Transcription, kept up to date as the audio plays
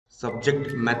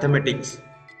Subject mathematics.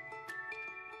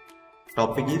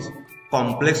 Topic is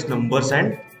complex numbers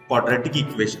and quadratic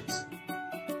equations.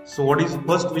 So what is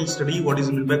first we'll study what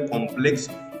is meant by complex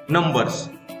numbers.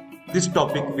 This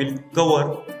topic will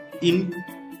cover in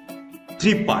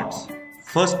 3 parts.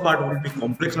 First part will be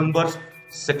complex numbers,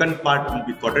 second part will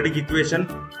be quadratic equation,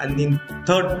 and in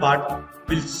third part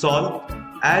will solve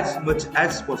as much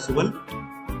as possible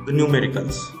the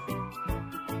numericals.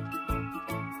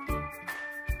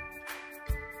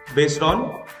 Based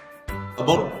on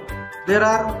there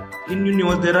are in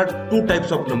universe there are 2 types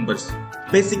of numbers,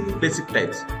 basic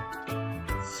types.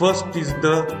 First is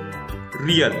the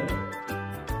real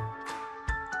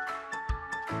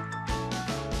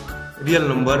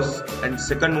numbers and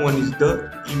second one is the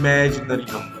imaginary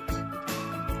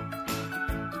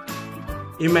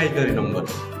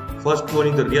numbers. First one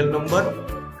is the real number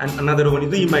and another one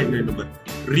is the imaginary number.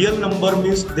 Real number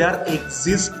means they are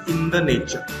exist in the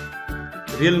nature.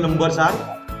 Real numbers are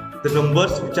the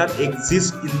numbers which are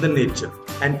exist in the nature,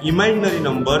 and imaginary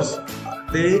numbers,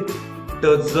 they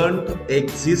doesn't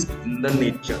exist in the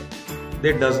nature.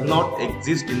 They does not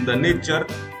exist in the nature.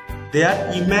 They are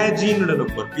imagined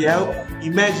number. We have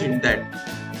imagined that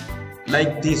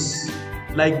like this,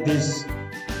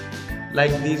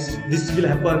 this will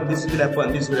happen, this will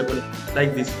happen,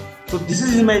 like this. So this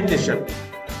is imagination,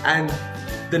 and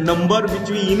the number which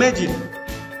we imagine,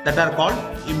 that are called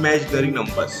imaginary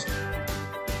numbers.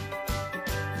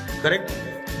 Correct?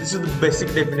 This is the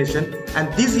basic definition,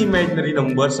 and these imaginary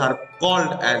numbers are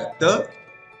called as the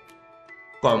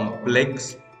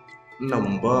complex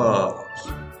numbers.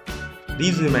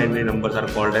 These imaginary numbers are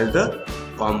called as the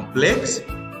complex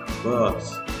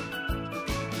numbers.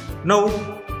 Now,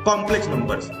 complex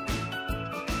numbers.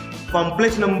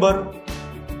 Complex number.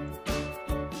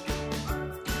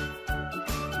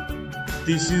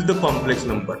 This is the complex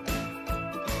number.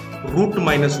 Root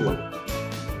minus 1.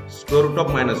 Square root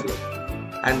of -1.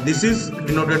 And this is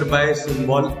denoted by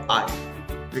symbol I.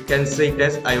 We can say it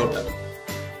as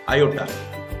iota.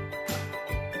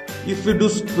 If we do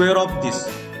square of this,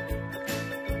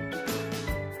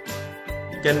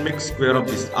 you can make square of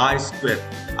this. I square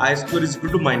is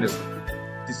equal to -1.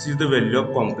 This is the value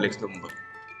of complex number.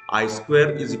 I square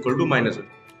is equal to -1.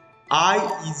 I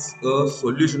is a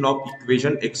solution of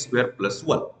equation x square plus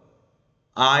 1.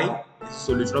 I is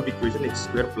solution of equation x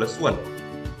square plus 1.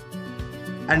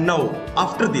 And now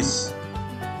after this,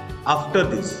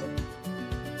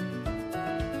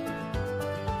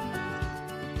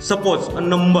 suppose a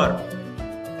number,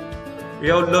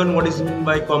 we have learned what is meant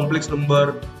by complex number.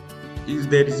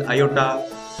 There is iota.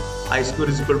 I square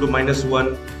is equal to -1.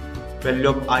 Value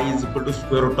of I is equal to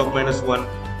square root of -1.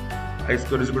 I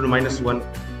square is equal to -1.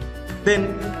 Then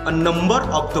a number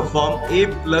of the form a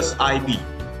plus ib,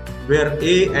 where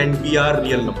a and b are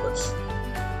real numbers.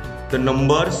 The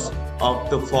numbers of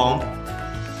the form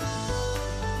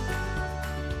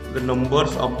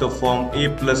a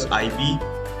plus ib,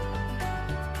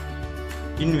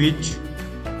 in which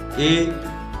a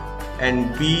and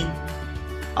b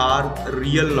are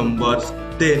real numbers,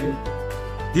 then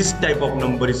this type of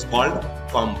number is called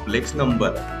complex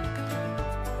number.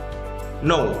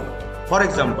 Now, for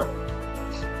example,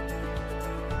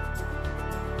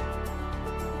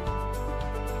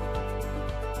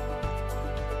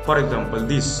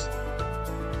 this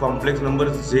complex number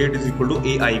z is equal to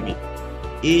aib.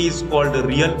 A is called the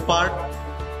real part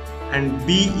and b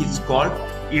is called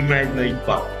imaginary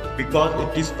part because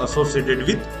it is associated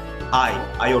with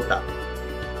iota.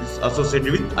 It's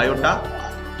associated with iota.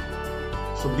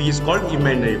 So b is called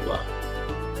imaginary part.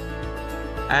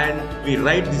 And we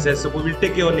write this as, suppose we'll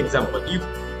take one example. If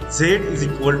z is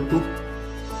equal to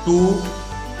 2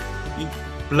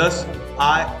 plus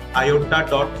iota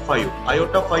dot 5,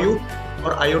 iota 5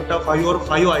 or iota 5 or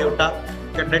 5 iota,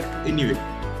 can write anyway.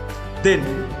 Then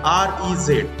rez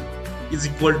is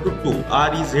equal to 2.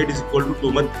 Rez is equal to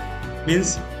 2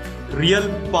 means real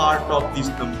part of this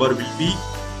number will be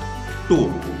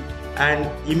 2 and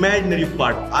imaginary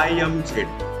part imz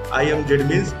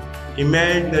means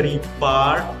imaginary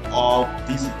part of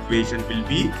this equation will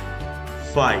be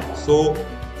 5. So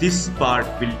this part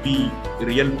will be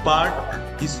real part and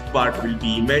this part will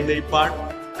be imaginary part,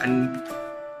 and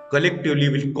collectively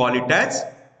we'll call it as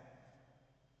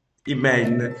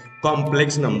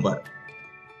complex number.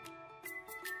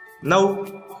 Now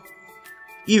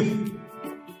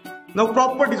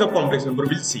properties of complex number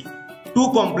we'll see.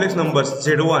 2 complex numbers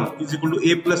z1 is equal to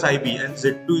a plus ib and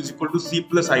z2 is equal to c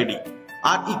plus id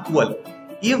are equal.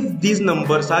 If these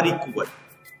numbers are equal,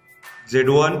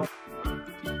 z1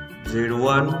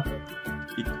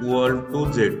 equal to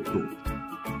z2,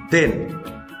 then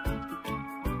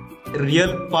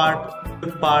real part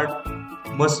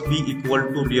must be equal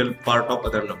to real part of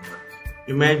other number.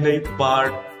 Imaginary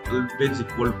part always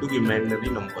equal to imaginary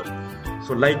number.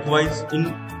 So likewise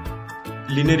in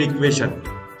linear equation,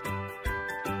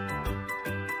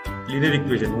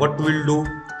 what we'll do,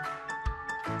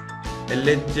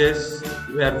 LHS,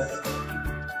 we are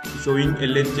showing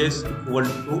LHS equal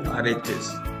to RHS.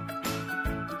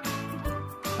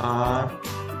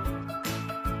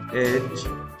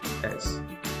 RHS,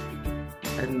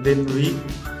 and then we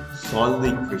solve the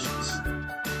equations.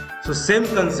 So same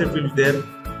concept will be there.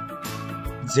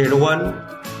 Z1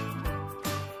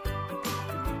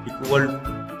 equal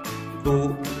to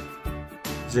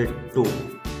Z2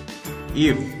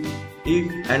 if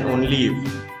and only if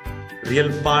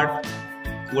real part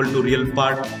equal to real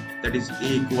part, that is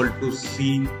A equal to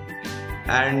C,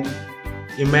 and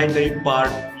imaginary part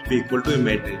will be equal to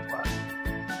imaginary part.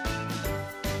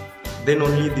 Then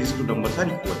only these two numbers are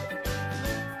equal.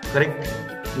 Correct?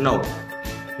 Now,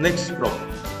 next problem.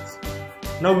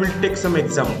 Now we'll take some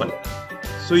example.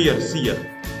 So here, see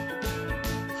here,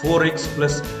 4x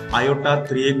plus iota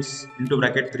 3x into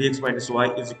bracket 3x minus y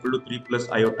is equal to 3 plus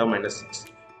iota minus 6,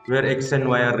 where x and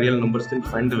y are real numbers. Then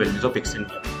find the values of x and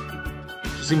y.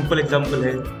 So simple example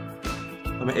है,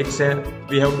 हमें x है,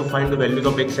 we have to find the values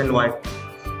of x and y.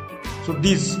 So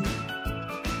this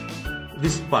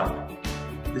part,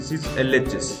 this is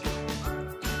LHS,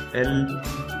 and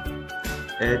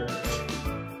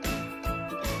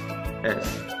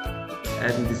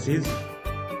this is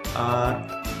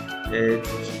RHS.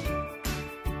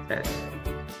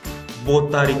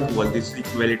 Both are equal. This is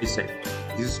equality sign.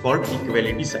 This is called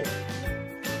equality sign,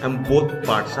 and both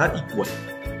parts are equal.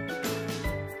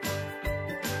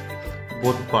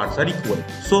 Both parts are equal.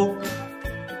 So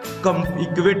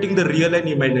equating the real and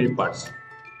imaginary parts.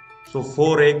 So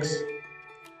 4x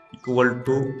equal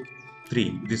to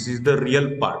 3. This is the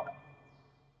real part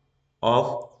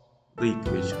of the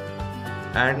equation,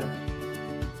 and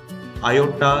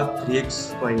iota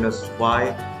 3x minus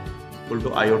y equal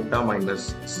to iota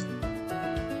minus 6.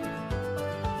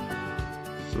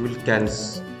 So we'll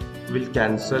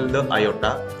cancel the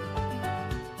iota.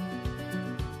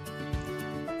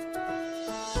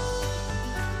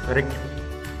 Correct?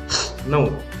 Now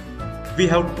we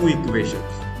have two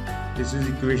equations. This is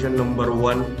equation number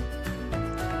 1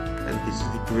 and this is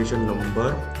equation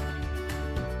number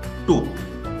 2.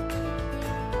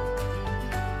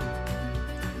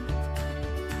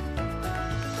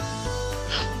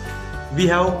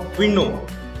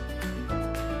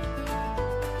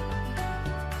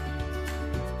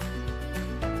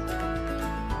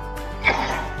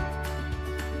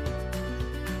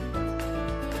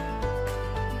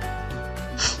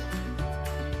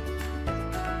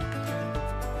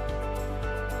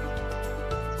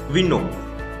 We know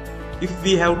if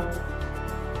we have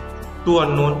two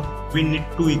unknown, we need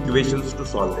two equations to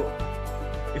solve them.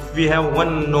 If we have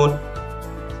one unknown,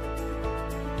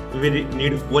 we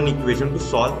need one equation to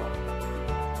solve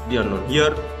the unknown.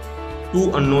 Here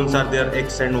two unknowns are there,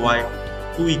 x and y.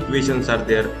 Two equations are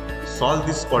there. Solve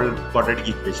this quadratic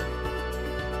equation,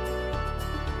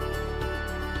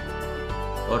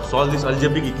 or solve this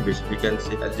algebraic equation. We can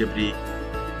say algebraic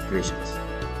equations,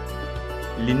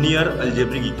 linear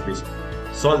algebraic equation.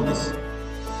 Solve this,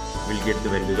 we'll get the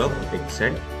values of x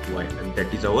and y, and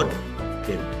that is our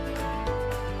game.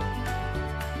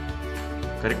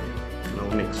 Correct? Now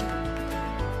next,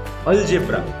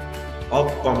 algebra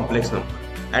of complex number,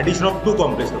 addition of two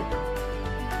complex numbers.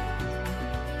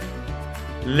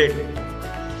 Let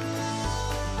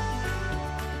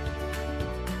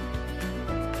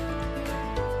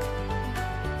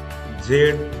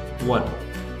Z1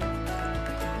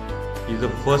 is the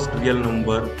first real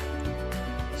number,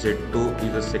 Z2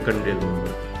 is the second real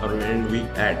number, and we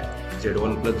add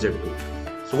Z1 plus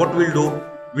Z2. So what we'll do,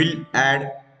 we'll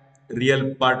add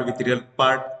real part with real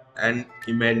part and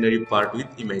imaginary part with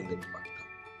imaginary part.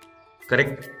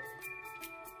 Correct?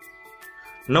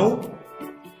 Now,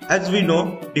 as we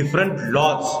know, different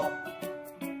laws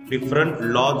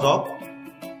of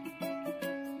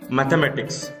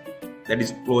mathematics, that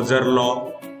is closure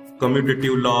law,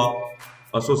 commutative law,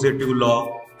 associative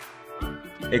law,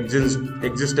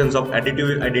 existence of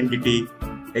additive identity,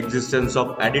 existence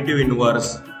of additive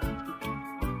inverse,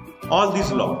 all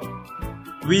these laws,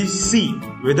 we see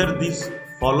whether this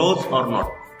follows or not.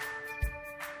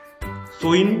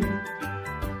 So in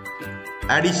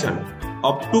addition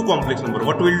of two complex number,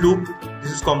 what we'll do,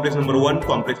 this is complex number 1,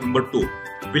 complex number 2,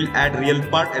 we'll add real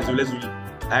part as well as we'll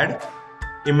add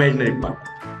imaginary part.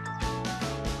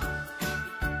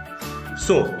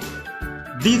 So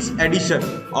this addition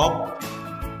of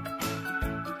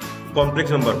complex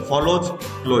number follows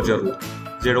closure law.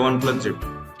 Z1 plus Z2.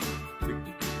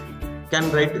 Can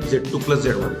write Z2 plus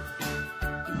Z1.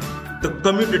 The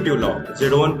commutative law.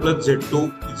 Z1 plus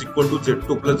Z2 is equal to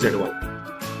Z2 plus Z1.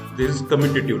 This is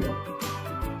commutative law.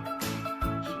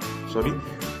 Sorry.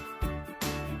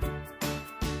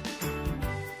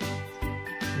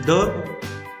 The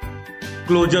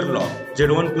closure law.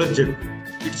 Z1 plus Z2.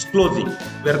 It's closing.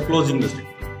 We are closing the statement.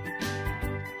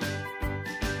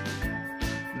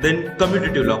 Then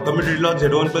commutative law. Commutative law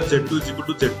Z1 plus Z2 is equal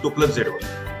to Z2 plus Z1.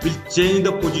 Will change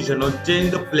the position or change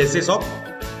the places of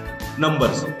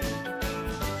numbers.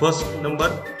 First number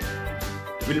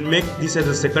will make this as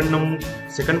a second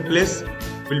place.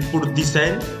 We'll put this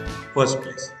as first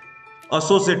place.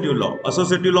 Associative law.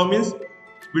 Associative law means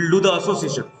we'll do the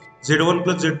association. Z1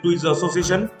 plus Z2 is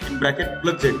association in bracket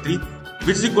plus Z3,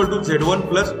 which is equal to Z1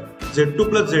 plus Z2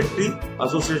 plus Z3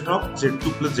 association of Z2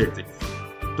 plus Z3.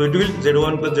 So it will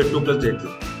Z1 plus Z2 plus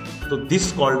Z3. So this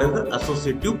is called as the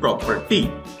associative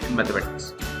property in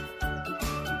mathematics.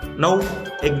 Now,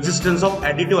 existence of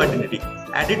additive identity.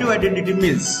 Additive identity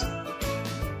means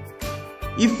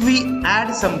if we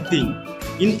add something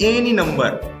in any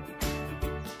number,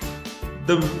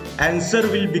 the answer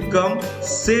will become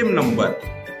same number.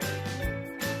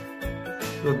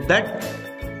 So that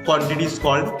quantity is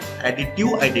called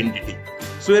additive identity.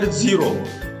 So here 0.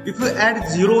 If you add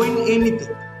 0 in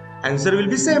anything, answer will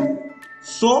be same.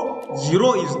 So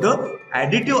 0 is the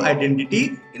additive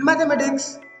identity in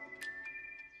mathematics.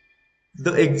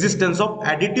 The existence of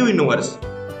additive inverse.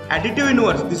 Additive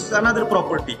inverse, this is another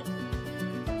property.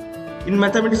 In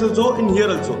mathematics also, in here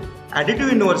also.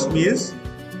 Additive inverse means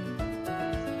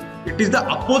it is the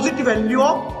opposite value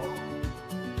of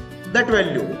that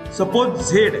value. Suppose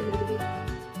Z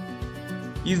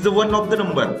is the one of the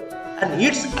number and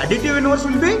its additive inverse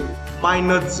will be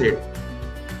minus Z.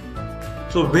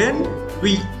 So when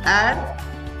we add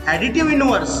additive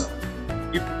inverse,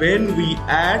 when we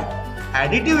add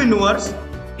additive inverse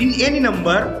in any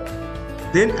number,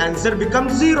 then answer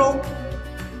becomes 0.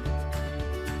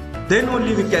 Then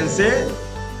only we can say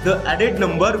the added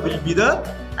number will be the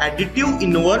additive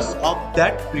inverse of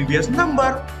that previous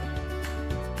number.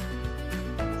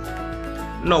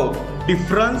 Now,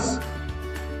 difference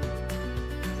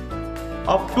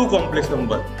of two complex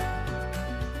numbers,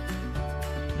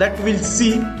 that we'll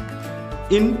see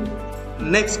in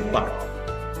next part.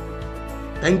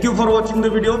 Thank you for watching the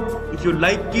video. If you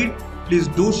like it, please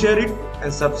do share it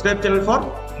and subscribe channel for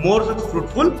more such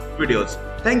fruitful videos.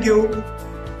 Thank you.